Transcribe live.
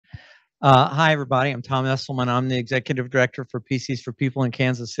Hi, everybody. I'm Tom Esselman. I'm the Executive Director for PCs for People in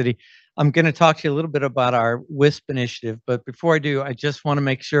Kansas City. I'm going to talk to you a little bit about our WISP initiative, but before I do, I just want to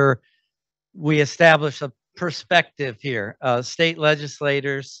make sure we establish a perspective here. State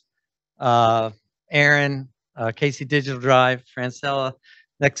legislators, Aaron, Casey Digital Drive, Francella,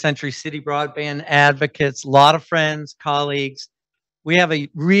 Next Century City Broadband advocates, a lot of friends, colleagues. We have a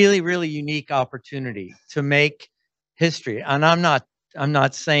really, really unique opportunity to make history. And I'm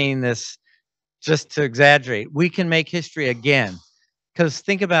not saying this just to exaggerate. We can make history again. Because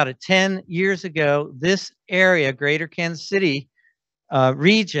think about it, 10 years ago, this area, Greater Kansas City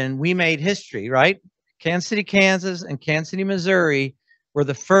region, we made history, right? Kansas City, Kansas, and Kansas City, Missouri were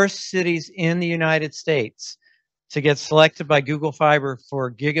the first cities in the United States to get selected by Google Fiber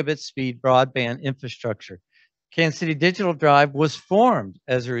for gigabit speed broadband infrastructure. Kansas City Digital Drive was formed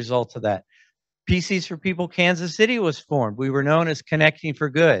as a result of that. PCs for People Kansas City was formed. We were known as Connecting for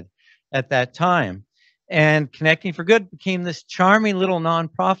Good at that time. And Connecting for Good became this charming little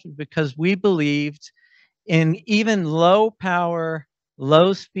nonprofit because we believed in even low power,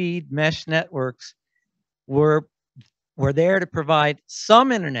 low speed mesh networks were there to provide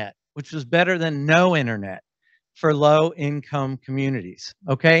some internet, which was better than no internet for low income communities.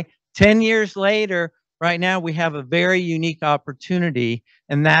 Okay. 10 years later, right now, we have a very unique opportunity,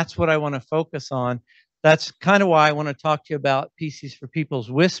 and that's what I want to focus on. That's kind of why I want to talk to you about PCs for People's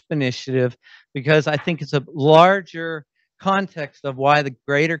WISP initiative, because I think it's a larger context of why the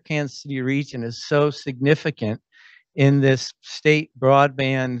greater Kansas City region is so significant in this state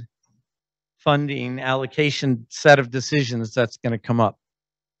broadband funding allocation set of decisions that's going to come up.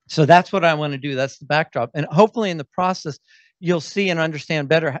 So that's what I want to do. That's the backdrop. And hopefully in the process, you'll see and understand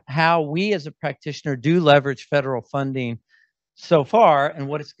better how we as a practitioner do leverage federal funding so far and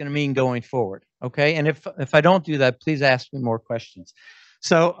what it's going to mean going forward. Okay. And if I don't do that, please ask me more questions.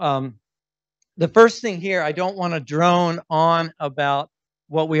 So the first thing here, I don't want to drone on about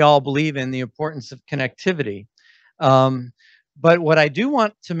what we all believe in, the importance of connectivity. But what I do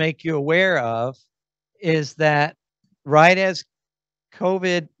want to make you aware of is that right as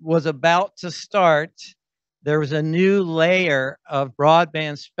COVID was about to start, there was a new layer of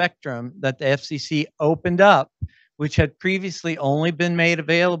broadband spectrum that the FCC opened up, which had previously only been made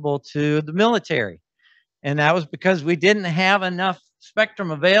available to the military. And that was because we didn't have enough spectrum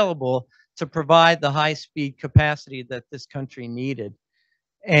available to provide the high-speed capacity that this country needed.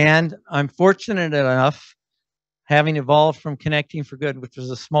 And I'm fortunate enough, having evolved from Connecting for Good, which was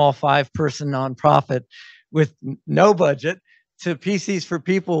a small 5-person nonprofit with no budget, to PCs for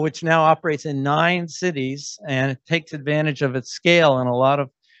People, which now operates in 9 cities and it takes advantage of its scale and a lot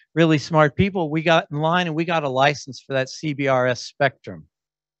of really smart people. We got in line and we got a license for that CBRS spectrum.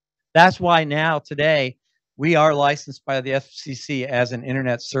 That's why now today we are licensed by the FCC as an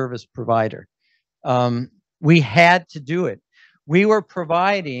internet service provider. We had to do it. We were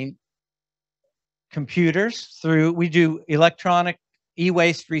providing computers through, we do electronic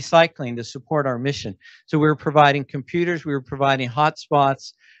e-waste recycling to support our mission. So we were providing computers, we were providing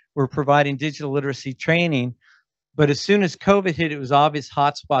hotspots, we were providing digital literacy training. But as soon as COVID hit, it was obvious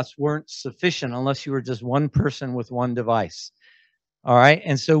hotspots weren't sufficient unless you were just one person with one device. All right.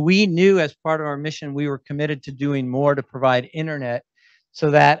 And so we knew as part of our mission, we were committed to doing more to provide internet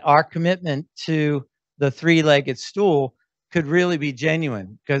so that our commitment to the 3-legged stool could really be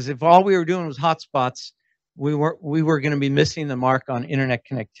genuine. Because if all we were doing was hotspots, we were going to be missing the mark on internet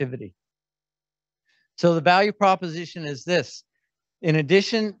connectivity. So the value proposition is this. In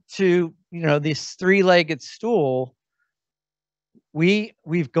addition to, this 3-legged stool,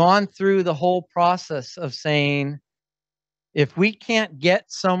 we've gone through the whole process of saying, if we can't get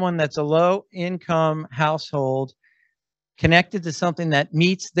someone that's a low-income household connected to something that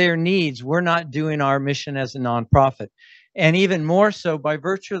meets their needs, we're not doing our mission as a nonprofit. And even more so by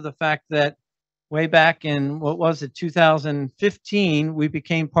virtue of the fact that way back in, 2015, we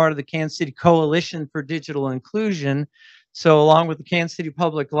became part of the Kansas City Coalition for Digital Inclusion. So along with the Kansas City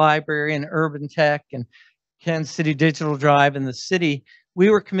Public Library and Urban Tech and Kansas City Digital Drive and the city, we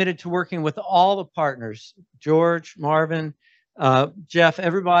were committed to working with all the partners, George, Marvin, Jeff,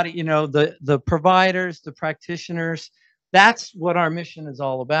 everybody, the providers, the practitioners. That's what our mission is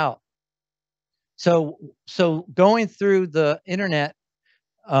all about. So going through the internet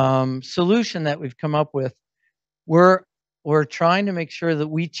solution that we've come up with, we're trying to make sure that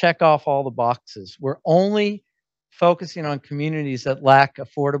we check off all the boxes. We're only focusing on communities that lack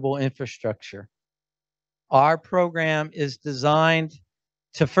affordable infrastructure. Our program is designed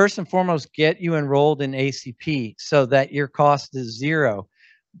to first and foremost get you enrolled in ACP so that your cost is zero.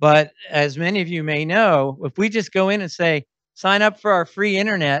 But as many of you may know, if we just go in and say, sign up for our free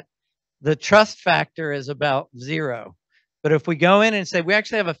internet, the trust factor is about 0. But if we go in and say, we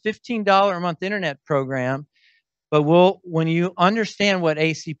actually have a $15 a month internet program, but when you understand what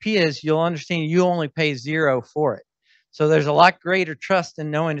ACP is, you'll understand you only pay 0 for it. So there's a lot greater trust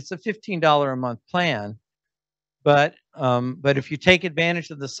in knowing it's a $15 a month plan. But if you take advantage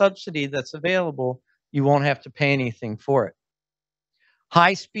of the subsidy that's available, you won't have to pay anything for it.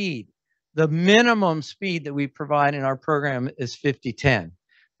 High speed. The minimum speed that we provide in our program is 5010.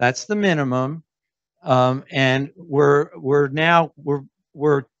 That's the minimum. And we're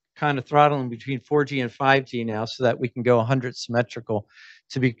kind of throttling between 4G and 5G now so that we can go 100 symmetrical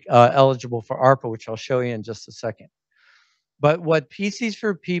to be eligible for ARPA, which I'll show you in just a second. But what PCs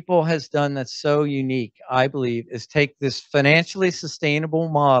for People has done that's so unique, I believe, is take this financially sustainable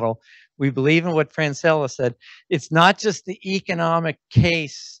model. We believe in what Francella said. It's not just the economic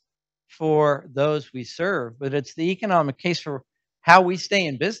case for those we serve, but it's the economic case for how we stay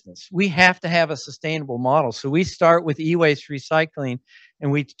in business. We have to have a sustainable model. So we start with e-waste recycling,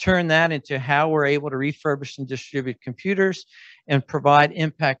 and we turn that into how we're able to refurbish and distribute computers and provide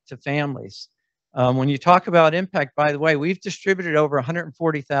impact to families. When you talk about impact, by the way, we've distributed over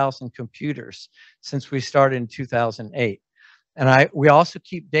 140,000 computers since we started in 2008. And we also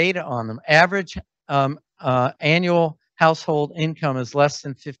keep data on them. Average annual household income is less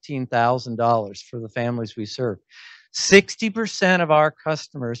than $15,000 for the families we serve. 60% of our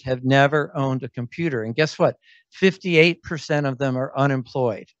customers have never owned a computer. And guess what? 58% of them are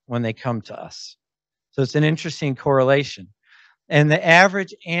unemployed when they come to us. So it's an interesting correlation. And the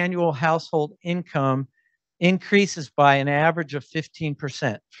average annual household income increases by an average of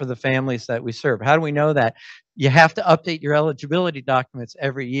 15% for the families that we serve. How do we know that? You have to update your eligibility documents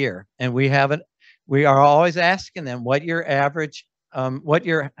every year. And we are always asking them what your average, what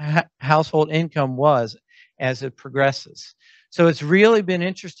your household income was as it progresses. So it's really been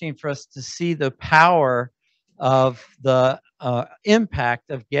interesting for us to see the power of the impact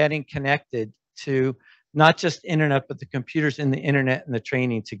of getting connected to not just internet, but the computers in the internet and the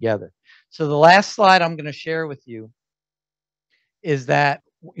training together. So the last slide I'm going to share with you is that,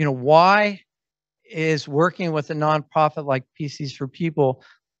 why is working with a nonprofit like PCs for People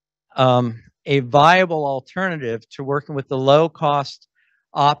a viable alternative to working with the low-cost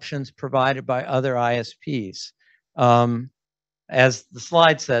options provided by other ISPs? As the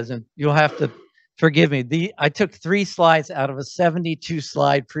slide says, and you'll have to forgive me, I took 3 slides out of a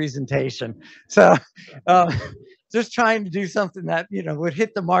 72-slide presentation. So just trying to do something that, would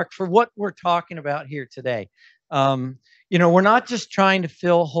hit the mark for what we're talking about here today. We're not just trying to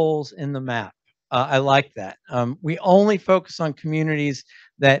fill holes in the map. I like that. We only focus on communities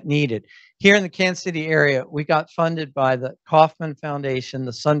that need it. Here in the Kansas City area, we got funded by the Kauffman Foundation,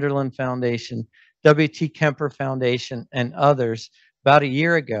 the Sunderland Foundation, W.T. Kemper Foundation, and others about a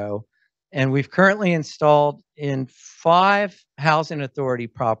year ago. And we've currently installed in 5 housing authority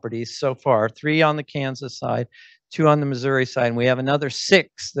properties so far, 3 on the Kansas side, 2 on the Missouri side, and we have another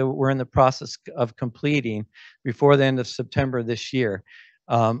 6 that we're in the process of completing before the end of September this year.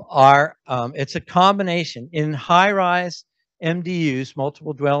 It's a combination. In high-rise MDUs,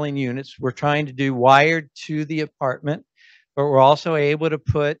 multiple dwelling units, we're trying to do wired to the apartment, but we're also able to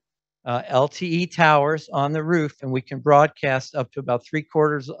put LTE towers on the roof, and we can broadcast up to about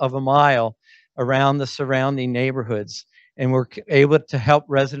 3/4 of a mile around the surrounding neighborhoods. And we're able to help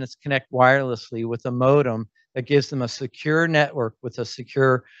residents connect wirelessly with a modem that gives them a secure network with a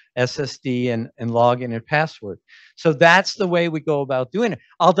secure SSD and login and password. So that's the way we go about doing it.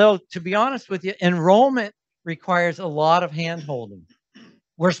 Although, to be honest with you, enrollment requires a lot of hand-holding.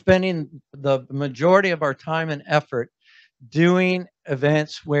 We're spending the majority of our time and effort doing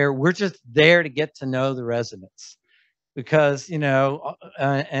events where we're just there to get to know the residents. Because,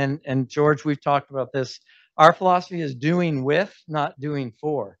 and George, we've talked about this, our philosophy is doing with, not doing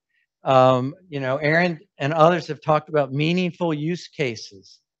for. Aaron and others have talked about meaningful use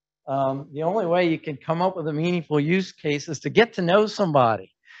cases. The only way you can come up with a meaningful use case is to get to know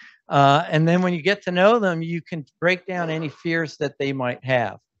somebody. And then when you get to know them, you can break down any fears that they might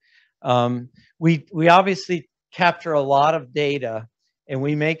have. We obviously capture a lot of data, and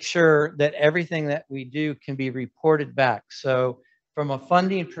we make sure that everything that we do can be reported back. So from a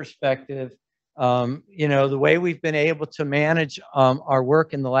funding perspective, the way we've been able to manage our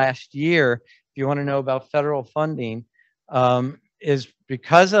work in the last year, if you want to know about federal funding, is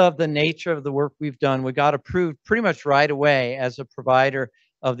because of the nature of the work we've done. We got approved pretty much right away as a provider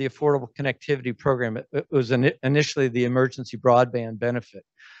of the Affordable Connectivity Program. It was initially the emergency broadband benefit.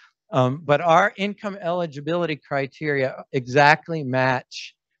 But our income eligibility criteria exactly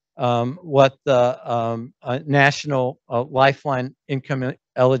match what the National Lifeline Income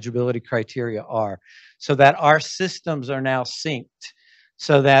eligibility criteria are, so that our systems are now synced,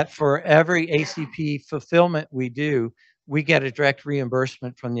 so that for every ACP fulfillment we do, we get a direct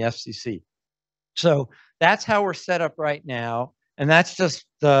reimbursement from the FCC. So that's how we're set up right now. And that's just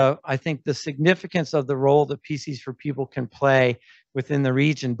I think the significance of the role that PCs for People can play within the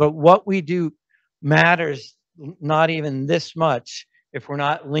region. But what we do matters not even this much if we're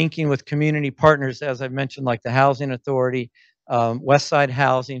not linking with community partners, as I mentioned, like the Housing Authority, West Side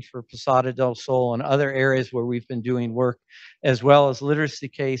Housing for Posada del Sol, and other areas where we've been doing work, as well as Literacy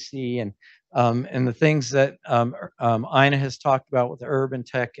KC and the things that Ina has talked about with urban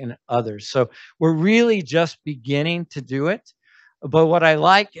tech and others. So we're really just beginning to do it. But what I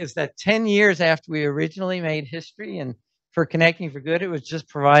like is that 10 years after we originally made history and for Connecting for Good, it was just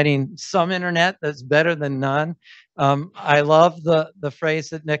providing some internet that's better than none. I love the phrase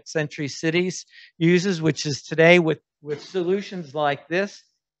that Next Century Cities uses, which is today with solutions like this,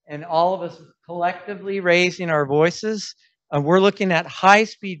 and all of us collectively raising our voices, we're looking at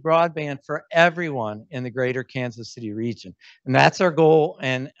high-speed broadband for everyone in the greater Kansas City region. And that's our goal,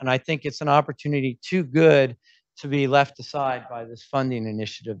 and I think it's an opportunity too good to be left aside by this funding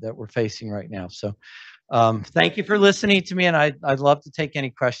initiative that we're facing right now. So thank you for listening to me, and I'd love to take any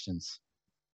questions.